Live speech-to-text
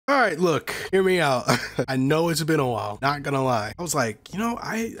All right, look, hear me out. I know it's been a while, not gonna lie. I was like, you know,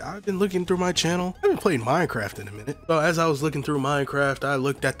 I've been looking through my channel. I haven't played Minecraft in a minute. So as I was looking through Minecraft, I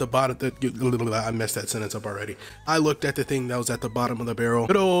looked at the bottom, I messed that sentence up already. I looked at the thing that was at the bottom of the barrel.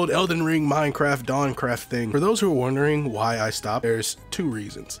 Good old Elden Ring Minecraft DAWNCRAFT thing. For those who are wondering why I stopped, there's two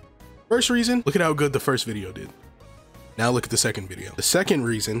reasons. First reason, look at how good the first video did. Now look at the second video. The second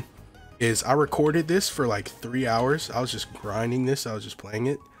reason is I recorded this for like 3 hours. I was just grinding this, I was just playing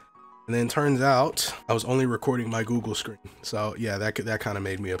it. And then turns out I was only recording my Google screen. So yeah, that kind of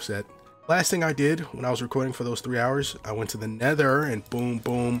made me upset. Last thing I did when I was recording for those 3 hours, I went to the Nether and boom,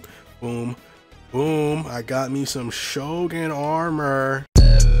 boom, boom, boom. I got me some Shogun armor.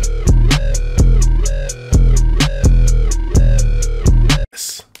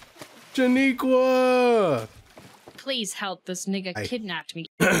 Yes. Janiqua! Please help, this nigga kidnapped me.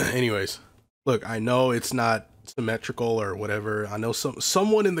 Anyways, look, I know it's not symmetrical or whatever. I know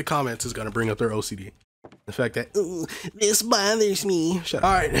someone in the comments is gonna bring up their OCD. The fact that, ooh, this bothers me. Shut up.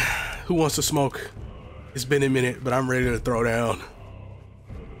 All right, who wants to smoke? It's been a minute, but I'm ready to throw down.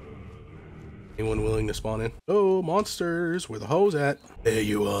 Anyone willing to spawn in? Oh, monsters, where the hoes at? There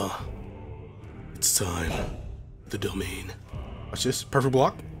you are. It's time. The domain. Watch this, perfect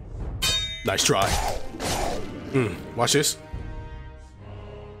block. Nice try. Watch this.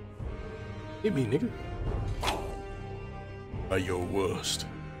 Hit me, nigga. At your worst.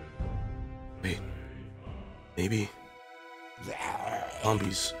 Wait, maybe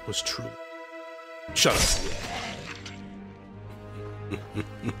zombies was true. Shut up.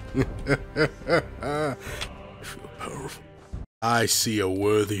 I feel powerful. I see a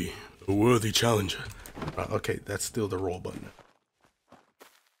worthy challenger. Okay, that's still the roll button.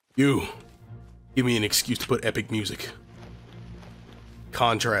 You give me an excuse to put epic music,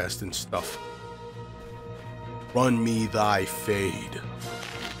 contrast and stuff. Run me thy fade.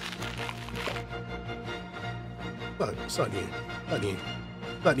 Oh,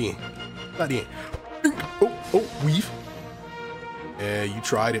 weave. Yeah, you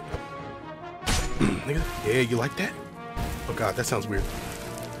tried it. Nigga, yeah, you like that? Oh god, that sounds weird.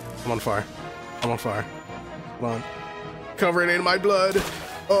 I'm on fire. I'm on fire. Hold on. Covering in my blood.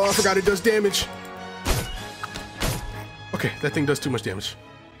 Oh, I forgot it does damage. Okay, that thing does too much damage.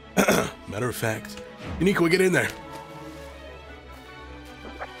 Matter of fact, Janiqua, get in there.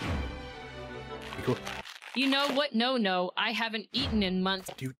 Janiqua. You know what? No, I haven't eaten in months.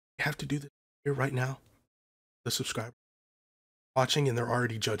 Do you have to do this here right now? The subscriber watching and they're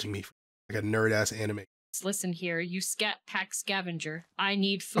already judging me for like a nerd ass anime. Listen here, you scat pack scavenger. I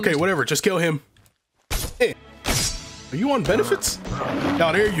need food. Okay, whatever, just kill him. Hey. Are you on benefits?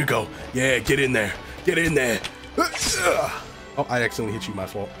 Oh, there you go. Yeah, get in there. Get in there. Oh, I accidentally hit you, my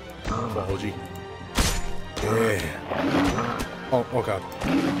fault. OG. Yeah. Oh god.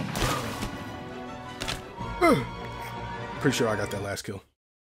 Pretty sure I got that last kill.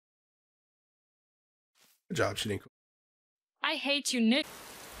 Good job, Janiqua. I hate you, Nick.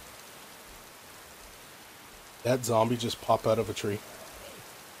 That zombie just popped out of a tree.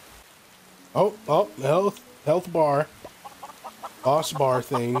 Oh, health bar. Boss bar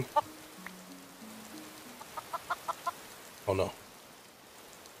thing. Oh no.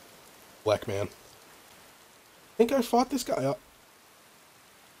 Black man. I think I fought this guy up.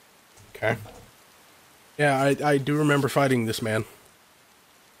 Okay. Yeah, I do remember fighting this man.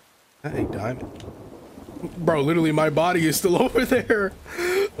 That ain't diamond. Bro, literally my body is still over there.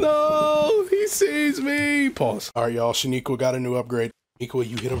 No, he sees me. Pause. All right, y'all, Janiqua got a new upgrade. Janiqua,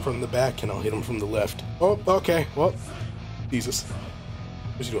 you hit him from the back and I'll hit him from the left. Oh, okay. Well, Jesus.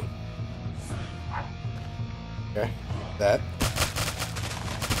 What's he doing? Okay, that.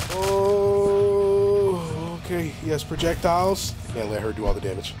 Oh, okay. He has projectiles. Can't let her do all the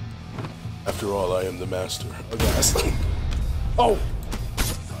damage. After all, I am the master of gas. Oh!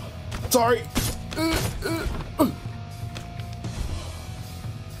 Sorry!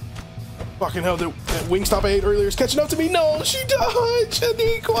 Fucking hell, that Wingstop I ate earlier is catching up to me. No, she died!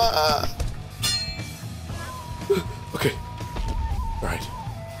 Janiqua! Okay. Alright.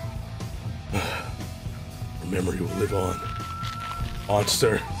 Her memory will live on.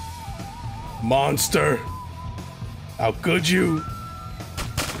 Monster. Monster! How could you?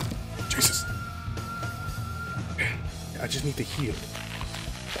 Jesus. Okay. I just need to heal.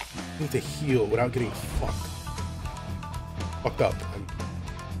 I need to heal without getting fucked up.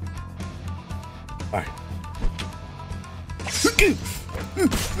 Alright. Get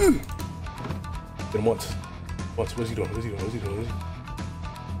him once. What is he doing? What is he doing? What is he doing? What is he...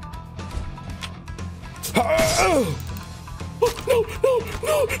 Oh! No!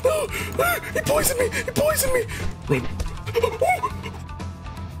 He poisoned me! He poisoned me! Run.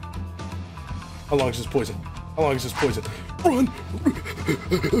 How long is this poison? How long is this poison? Run!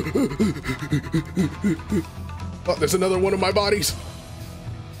 Oh, there's another one of my bodies.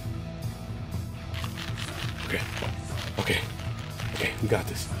 Okay. Okay. Okay, we got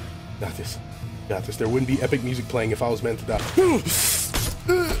this. Got this. Got this. There wouldn't be epic music playing if I was meant to die.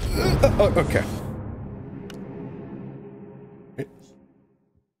 Okay.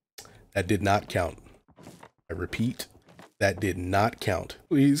 That did not count. I repeat, that did not count.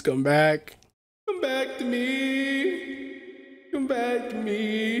 Please come back. Come back to me. Come back to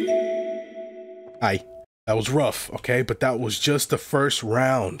me. Hi. That was rough, okay? But that was just the first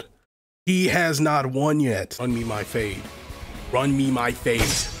round. He has not won yet. Run me my fade. Run me my fade.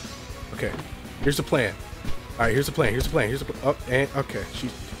 Okay. Here's the plan. All right, here's the plan. Here's the plan. Here's the plan. Oh, and okay.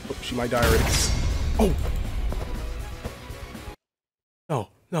 She might die already. Oh. No,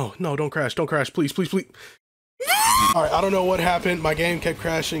 no, no, don't crash. Don't crash. Please, please, please. All right, I don't know what happened. My game kept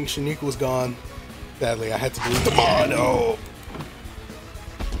crashing. Shanique was gone. Sadly, I had to delete the mod. No.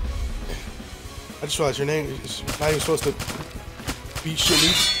 I just realized your name is not even supposed to be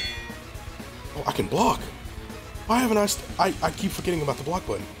Shanique. Oh, I can block. Why haven't I keep forgetting about the block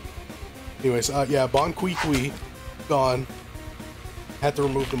button. Anyways, yeah, Bon Kui Kui, gone. Had to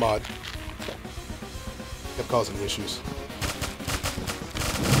remove the mod. Kept causing issues.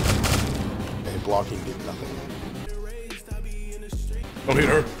 And blocking did nothing. Don't hit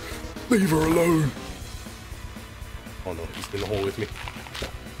her. Leave her alone. Oh no, he's in the hole with me.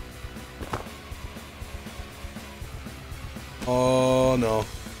 Oh no.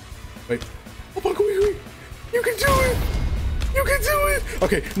 Wait. Oh, Bon Kui Kui. You can do it. You can do it!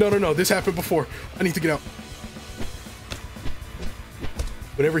 Okay, no, no, no. This happened before. I need to get out.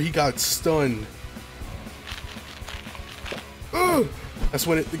 Whenever he got stunned, that's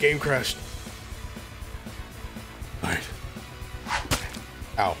when the game crashed. All right.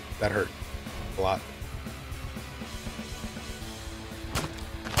 Ow, that hurt a lot.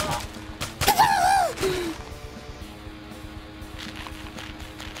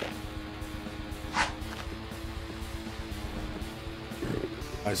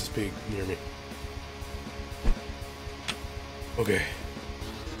 Why is this pig near me? Okay.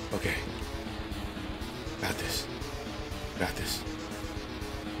 Okay. Got this. Got this.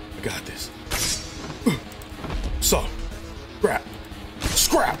 I got this. So, scrap.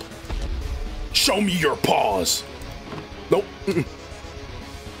 Scrap! Show me your paws! Nope. I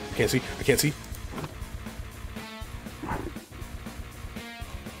can't see. I can't see.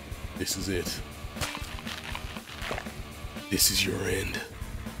 This is it. This is your end.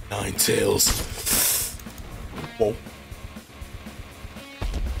 Nine tails. Whoa.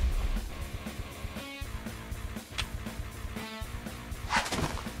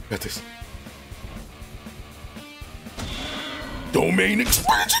 Got this. Domain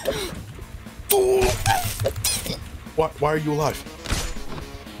expansion. Why are you alive?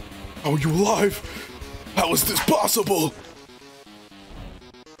 How are you alive? How is this possible?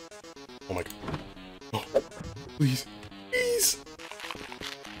 Oh my god. Oh, please. Please.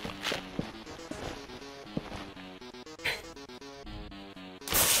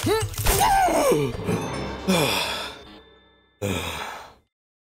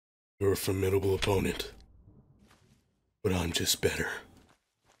 You're a formidable opponent, but I'm just better.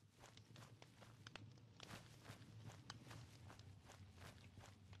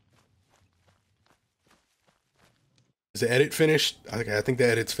 Is the edit finished? Okay, I think the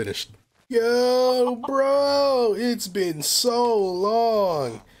edit's finished. Yo, bro, it's been so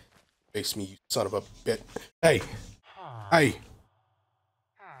long. Face me, you son of a bitch. Hey, hey.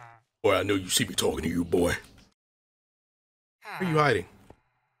 Boy, I know you see me talking to you, boy. Where are you hiding?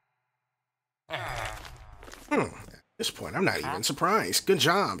 At this point, I'm not even surprised. Good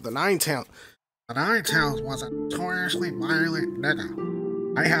job. The Nine Tails was a notoriously violent nigga.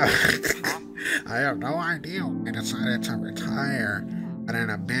 I have no idea why I decided to retire at an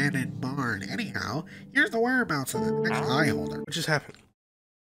abandoned barn. Anyhow, here's the whereabouts of the next eye holder. What just happened?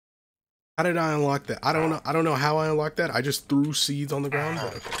 How did I unlock that? I don't know. I don't know how I unlocked that. I just threw seeds on the ground.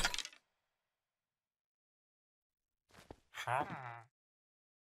 But okay.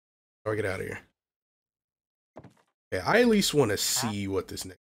 How do I get out of here? Okay, I at least want to see what this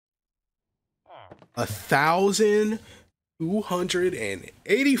next.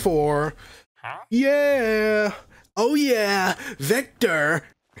 1,284. Yeah. Oh yeah, Vector.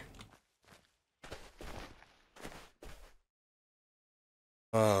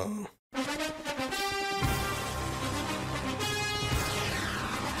 Oh.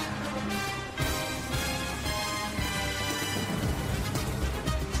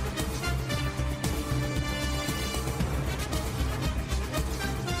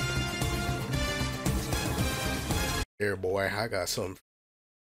 Here, boy, I got some.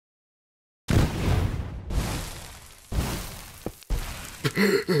 I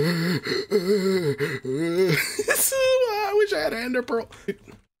wish I had an ender pearl.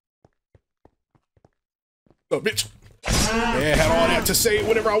 Oh, bitch. Yeah, had all that to say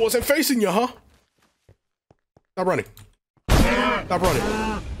whenever I wasn't facing you, huh? Stop running. Stop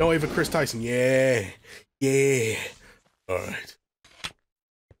running. No, Ava Chris Tyson. Yeah. Yeah. All right.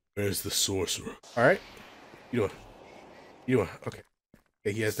 There's the sorcerer. All right. You doing? You doing? Okay.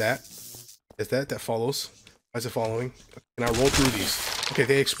 Okay, he has that. There's that. That follows. Why is it following? Can I roll through these? Okay,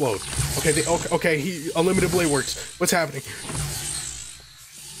 they explode. Okay, okay, he unlimited blade works. What's happening?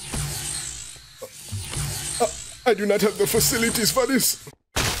 I do not have the facilities for this.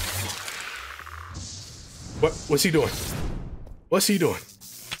 What's he doing? What's he doing?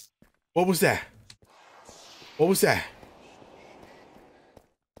 What was that? What was that?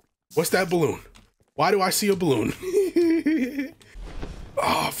 What's that balloon? Why do I see a balloon?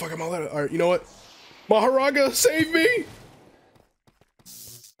 Oh, fuck, I'm all out of... All right, you know what? Maharaga, save me!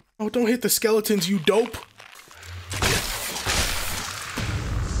 Oh, don't hit the skeletons, you dope.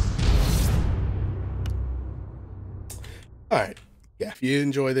 All right. Yeah, if you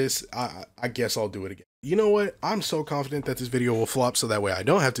enjoy this, I guess I'll do it again. You know what? I'm so confident that this video will flop so that way I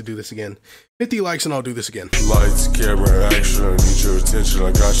don't have to do this again. 50 likes and I'll do this again. Lights, camera, action, I need your attention,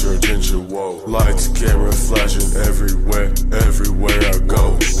 I got your attention, whoa. Lights, camera, flashing everywhere, everywhere I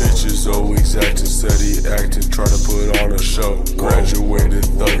go. Bitches always acting steady, acting, trying to put on a show. Graduated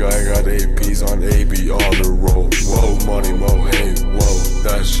thug, I got APs on AB on the roll. Whoa, money, mo, hey, whoa,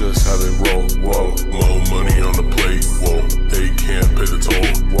 that's just how they roll, whoa. More money on the plate, whoa, they can't pay the toll,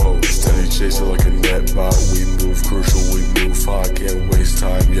 whoa. Steady chasing like a net bot, we move crucial, we move hot, can't waste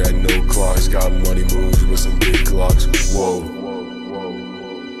time, yeah, no clocks. Got money moves with some big glocks, whoa.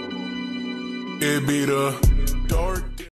 It be the